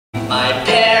My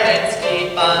parents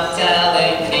keep on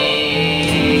telling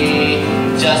me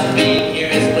just being here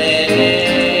is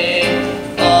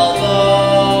winning,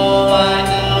 although I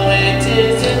know it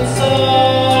isn't so.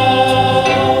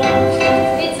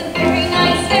 It's a very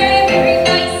nice, very, very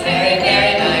nice, Very,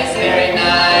 very nice, very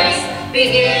nice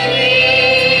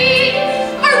beginning.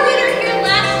 Our winner here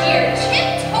last year, Chip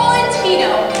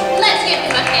Tolentino. Let's give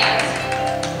him a hand.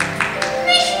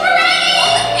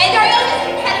 And our youngest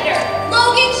competitor,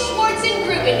 Logan Schwartz and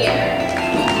Gruben here.